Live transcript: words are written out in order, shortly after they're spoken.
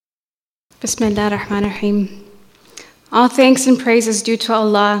Bismillah ar-Rahman ar-Rahim. All thanks and praise is due to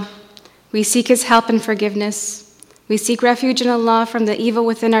Allah. We seek His help and forgiveness. We seek refuge in Allah from the evil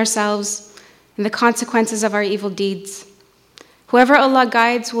within ourselves and the consequences of our evil deeds. Whoever Allah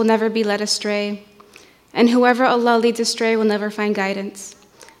guides will never be led astray, and whoever Allah leads astray will never find guidance.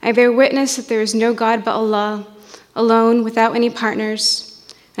 I bear witness that there is no God but Allah, alone, without any partners,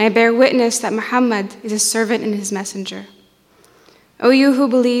 and I bear witness that Muhammad is His servant and His messenger. O you who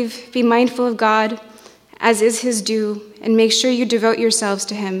believe, be mindful of God, as is His due, and make sure you devote yourselves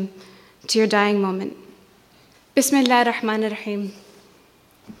to Him, to your dying moment. Bismillah ar-Rahman ar-Rahim.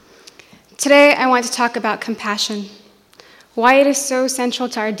 Today I want to talk about compassion, why it is so central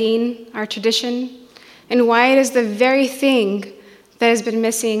to our deen, our tradition, and why it is the very thing that has been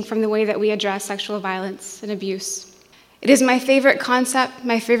missing from the way that we address sexual violence and abuse. It is my favorite concept,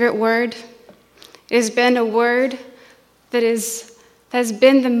 my favorite word. It has been a word that has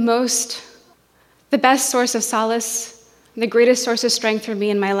been the best source of solace, the greatest source of strength for me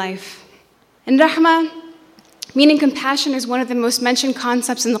in my life. And rahmah, meaning compassion, is one of the most mentioned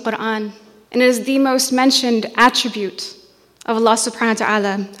concepts in the Quran, and it is the most mentioned attribute of Allah subhanahu wa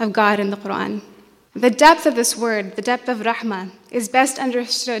ta'ala, of God in the Quran. The depth of this word, the depth of rahmah, is best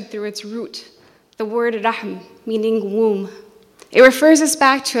understood through its root, the word rahm, meaning womb. It refers us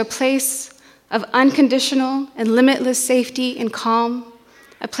back to a place of unconditional and limitless safety and calm,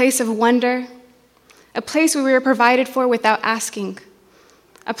 a place of wonder, a place where we are provided for without asking,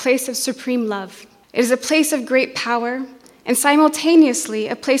 a place of supreme love. It is a place of great power and simultaneously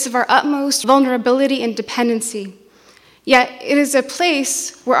a place of our utmost vulnerability and dependency. Yet it is a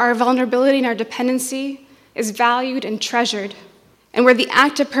place where our vulnerability and our dependency is valued and treasured, and where the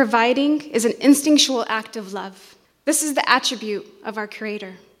act of providing is an instinctual act of love. This is the attribute of our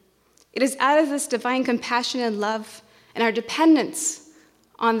Creator. It is out of this divine compassion and love and our dependence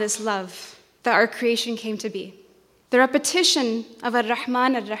on this love that our creation came to be. The repetition of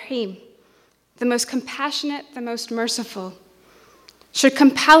Ar-Rahman Ar-Rahim, the most compassionate, the most merciful, should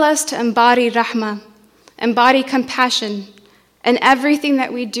compel us to embody rahmah, embody compassion in everything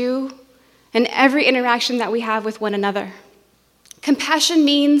that we do and every interaction that we have with one another. Compassion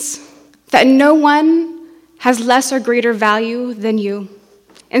means that no one has less or greater value than you.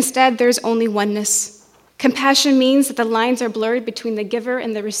 Instead, there's only oneness. Compassion means that the lines are blurred between the giver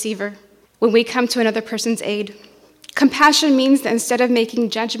and the receiver when we come to another person's aid. Compassion means that instead of making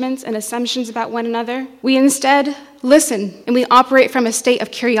judgments and assumptions about one another, we instead listen and we operate from a state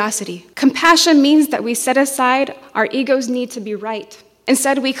of curiosity. Compassion means that we set aside our ego's need to be right.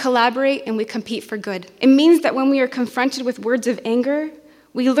 Instead, we collaborate and we compete for good. It means that when we are confronted with words of anger,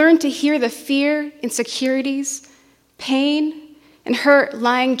 we learn to hear the fear, insecurities, pain, and hurt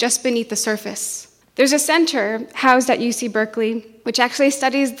lying just beneath the surface. There's a center housed at UC Berkeley which actually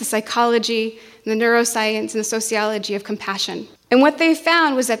studies the psychology and the neuroscience and the sociology of compassion. And what they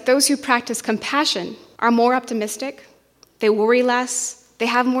found was that those who practice compassion are more optimistic, they worry less, they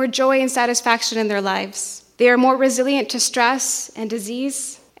have more joy and satisfaction in their lives. They are more resilient to stress and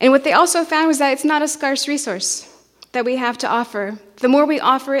disease. And what they also found was that it's not a scarce resource that we have to offer. The more we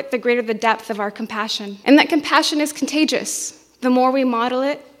offer it, the greater the depth of our compassion. And that compassion is contagious. The more we model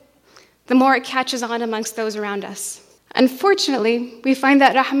it, the more it catches on amongst those around us. Unfortunately, we find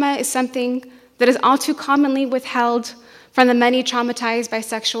that rahmah is something that is all too commonly withheld from the many traumatized by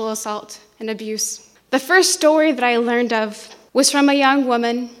sexual assault and abuse. The first story that I learned of was from a young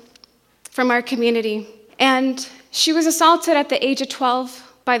woman from our community, and she was assaulted at the age of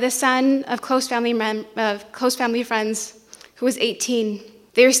 12 by the son of close family friends who was 18.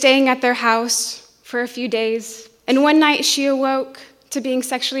 They were staying at their house for a few days, and one night she awoke to being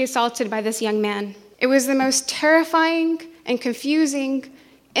sexually assaulted by this young man. It was the most terrifying and confusing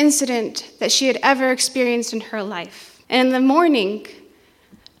incident that she had ever experienced in her life. And in the morning,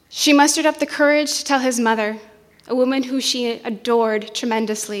 she mustered up the courage to tell his mother, a woman who she adored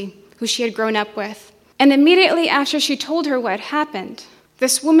tremendously, who she had grown up with. And immediately after she told her what happened,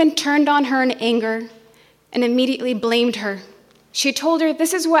 this woman turned on her in anger and immediately blamed her. She told her,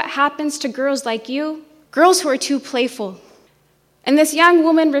 "This is what happens to girls like you, girls who are too playful." And this young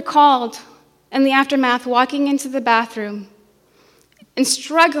woman recalled, in the aftermath, walking into the bathroom and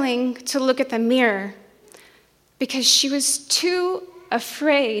struggling to look at the mirror because she was too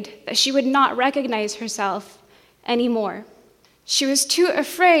afraid that she would not recognize herself anymore. She was too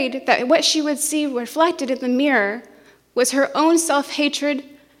afraid that what she would see reflected in the mirror was her own self-hatred,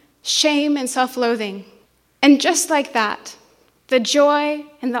 shame, and self-loathing. And just like that, the joy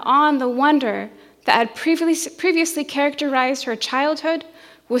and the awe and the wonder that had previously characterized her childhood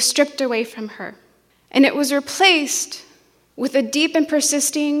was stripped away from her. And it was replaced with a deep and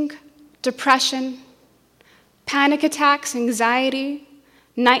persisting depression, panic attacks, anxiety,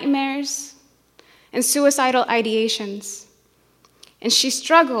 nightmares, and suicidal ideations. And she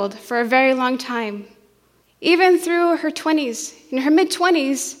struggled for a very long time. Even through her 20s, in her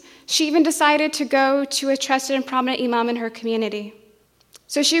mid-20s, she even decided to go to a trusted and prominent imam in her community.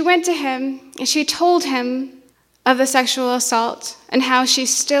 So she went to him and she told him of the sexual assault and how she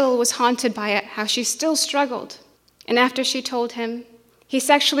still was haunted by it, how she still struggled. And after she told him, he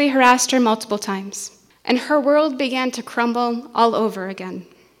sexually harassed her multiple times, and her world began to crumble all over again.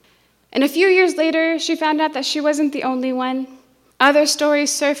 And a few years later, she found out that she wasn't the only one. Other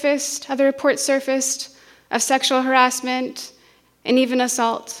stories surfaced, other reports surfaced of sexual harassment and even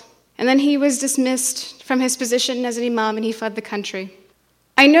assault. And then he was dismissed from his position as an imam and he fled the country.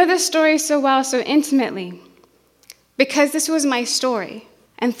 I know this story so well, so intimately, because this was my story.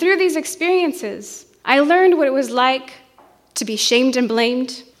 And through these experiences, I learned what it was like to be shamed and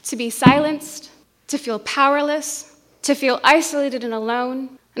blamed, to be silenced, to feel powerless, to feel isolated and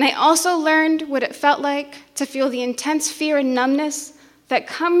alone. And I also learned what it felt like to feel the intense fear and numbness that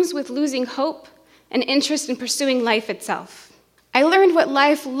comes with losing hope and interest in pursuing life itself. I learned what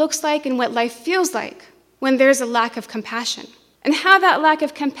life looks like and what life feels like when there's a lack of compassion, and how that lack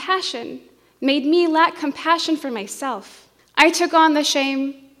of compassion made me lack compassion for myself. I took on the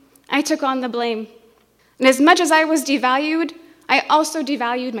shame, I took on the blame. And as much as I was devalued, I also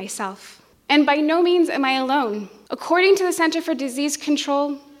devalued myself. And by no means am I alone. According to the Center for Disease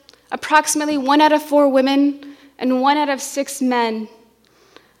Control, approximately 1 out of 4 women and 1 out of 6 men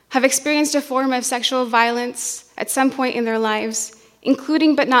have experienced a form of sexual violence at some point in their lives,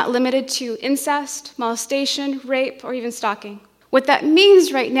 including but not limited to incest, molestation, rape, or even stalking. What that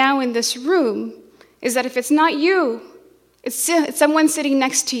means right now in this room is that if it's not you, it's someone sitting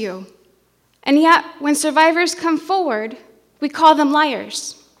next to you. And yet, when survivors come forward, we call them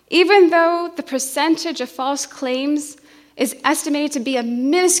liars, even though the percentage of false claims is estimated to be a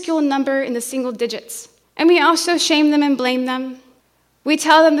minuscule number in the single digits. And we also shame them and blame them. We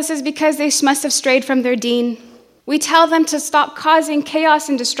tell them this is because they must have strayed from their deen. We tell them to stop causing chaos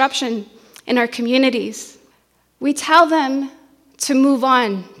and disruption in our communities. We tell them to move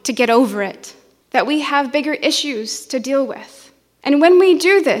on, to get over it, that we have bigger issues to deal with. And when we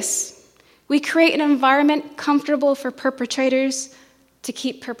do this, we create an environment comfortable for perpetrators to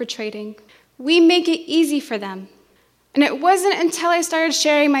keep perpetrating. We make it easy for them. And it wasn't until I started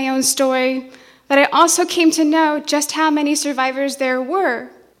sharing my own story that I also came to know just how many survivors there were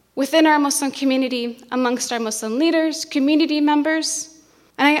within our Muslim community, amongst our Muslim leaders, community members.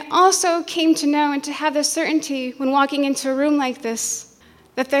 And I also came to know and to have the certainty when walking into a room like this,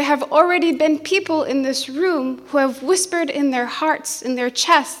 that there have already been people in this room who have whispered in their hearts, in their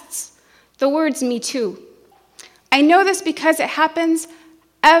chests, the words, "Me too." I know this because it happens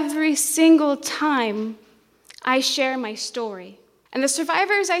every single time I share my story. And the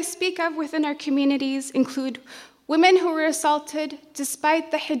survivors I speak of within our communities include women who were assaulted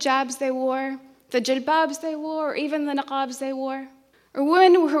despite the hijabs they wore, the jilbabs they wore, or even the niqabs they wore, or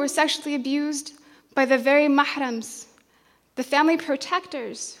women who were sexually abused by the very mahrams, the family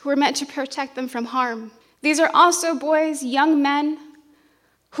protectors who were meant to protect them from harm. These are also boys, young men,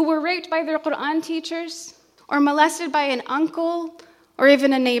 who were raped by their Quran teachers or molested by an uncle or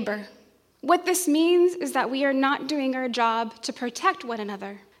even a neighbor. What this means is that we are not doing our job to protect one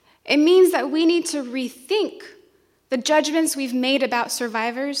another. It means that we need to rethink the judgments we've made about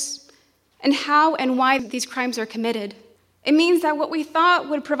survivors and how and why these crimes are committed. It means that what we thought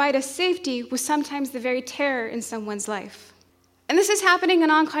would provide us safety was sometimes the very terror in someone's life. And this is happening in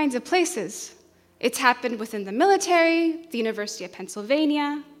all kinds of places. It's happened within the military, the University of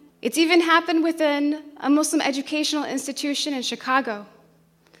Pennsylvania. It's even happened within a Muslim educational institution in Chicago.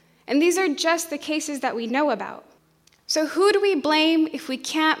 And these are just the cases that we know about. So who do we blame if we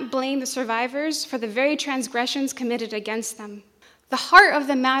can't blame the survivors for the very transgressions committed against them? The heart of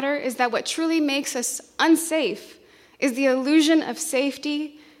the matter is that what truly makes us unsafe is the illusion of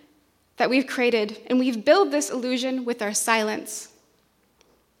safety that we've created, and we've built this illusion with our silence.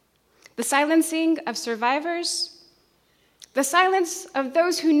 The silencing of survivors, the silence of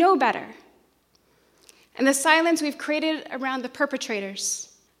those who know better, and the silence we've created around the perpetrators.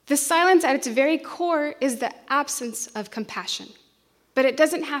 The silence at its very core is the absence of compassion. But it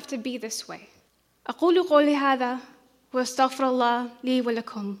doesn't have to be this way. أقول قولي هذا وأستغفر الله لي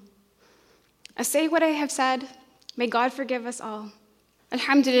ولكم. I say what I have said. May God forgive us all.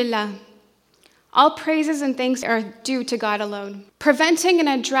 Alhamdulillah. All praises and thanks are due to God alone. Preventing and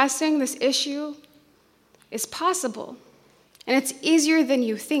addressing this issue is possible, and it's easier than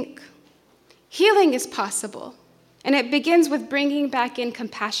you think. Healing is possible, and it begins with bringing back in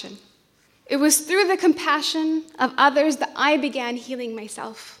compassion. It was through the compassion of others that I began healing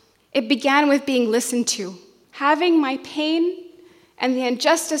myself. It began with being listened to, having my pain and the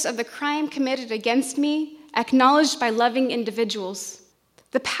injustice of the crime committed against me acknowledged by loving individuals.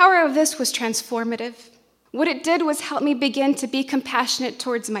 The power of this was transformative. What it did was help me begin to be compassionate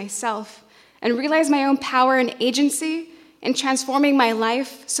towards myself and realize my own power and agency in transforming my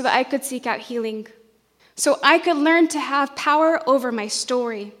life so that I could seek out healing. So I could learn to have power over my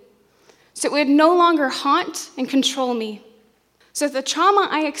story. So it would no longer haunt and control me. So the trauma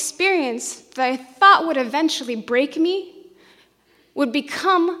I experienced that I thought would eventually break me would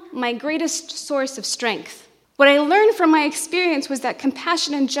become my greatest source of strength. What I learned from my experience was that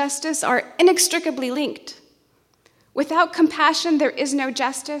compassion and justice are inextricably linked. Without compassion, there is no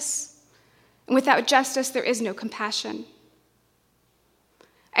justice, and without justice, there is no compassion.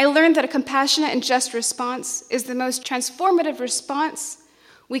 I learned that a compassionate and just response is the most transformative response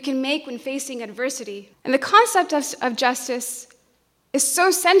we can make when facing adversity. And the concept of justice is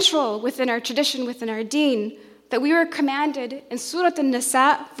so central within our tradition, within our deen, that we were commanded in Surah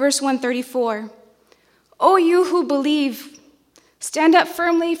An-Nisa, verse 134, "O you who believe, stand up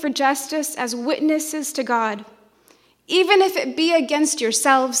firmly for justice as witnesses to God, even if it be against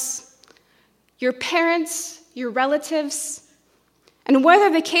yourselves, your parents, your relatives, and whether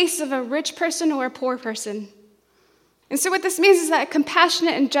the case of a rich person or a poor person." And so what this means is that a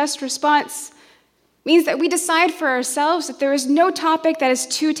compassionate and just response means that we decide for ourselves that there is no topic that is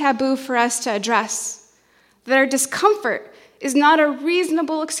too taboo for us to address, that our discomfort is not a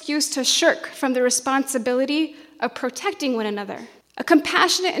reasonable excuse to shirk from the responsibility of protecting one another. A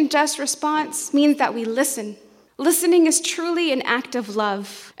compassionate and just response means that we listen. Listening is truly an act of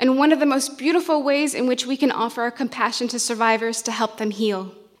love, and one of the most beautiful ways in which we can offer our compassion to survivors to help them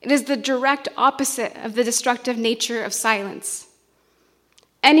heal. It is the direct opposite of the destructive nature of silence.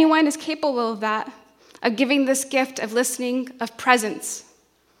 Anyone is capable of that, of giving this gift of listening, of presence,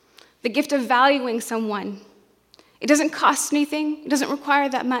 the gift of valuing someone. It doesn't cost anything. It doesn't require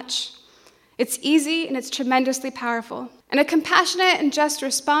that much. It's easy and it's tremendously powerful. And a compassionate and just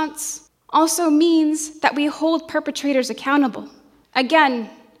response also means that we hold perpetrators accountable.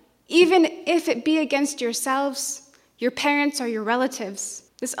 Again, even if it be against yourselves, your parents, or your relatives.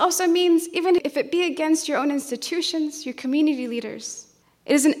 This also means even if it be against your own institutions, your community leaders.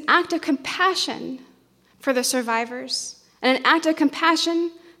 It is an act of compassion for the survivors and an act of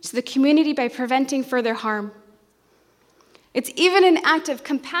compassion to the community by preventing further harm. It's even an act of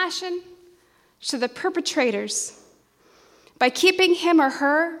compassion to the perpetrators by keeping him or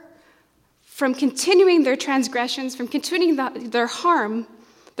her from continuing their transgressions, from continuing their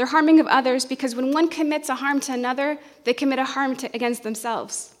harming of others, because when one commits a harm to another, they commit a harm against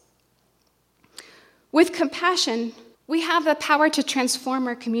themselves. With compassion, we have the power to transform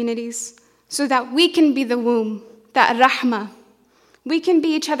our communities so that we can be the womb, that rahmah. We can be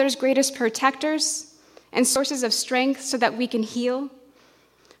each other's greatest protectors and sources of strength so that we can heal,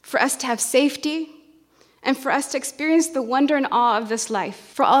 for us to have safety, and for us to experience the wonder and awe of this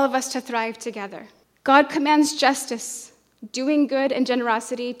life, for all of us to thrive together. God commands justice, doing good and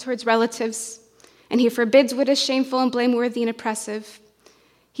generosity towards relatives, and he forbids what is shameful and blameworthy and oppressive.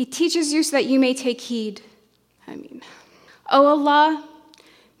 He teaches you so that you may take heed. O Allah,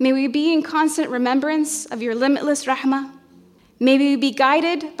 may we be in constant remembrance of your limitless rahmah. May we be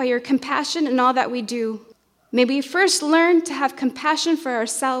guided by your compassion in all that we do. May we first learn to have compassion for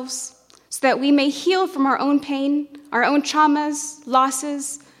ourselves so that we may heal from our own pain, our own traumas,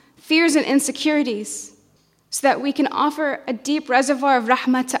 losses, fears, and insecurities, so that we can offer a deep reservoir of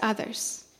rahmah to others.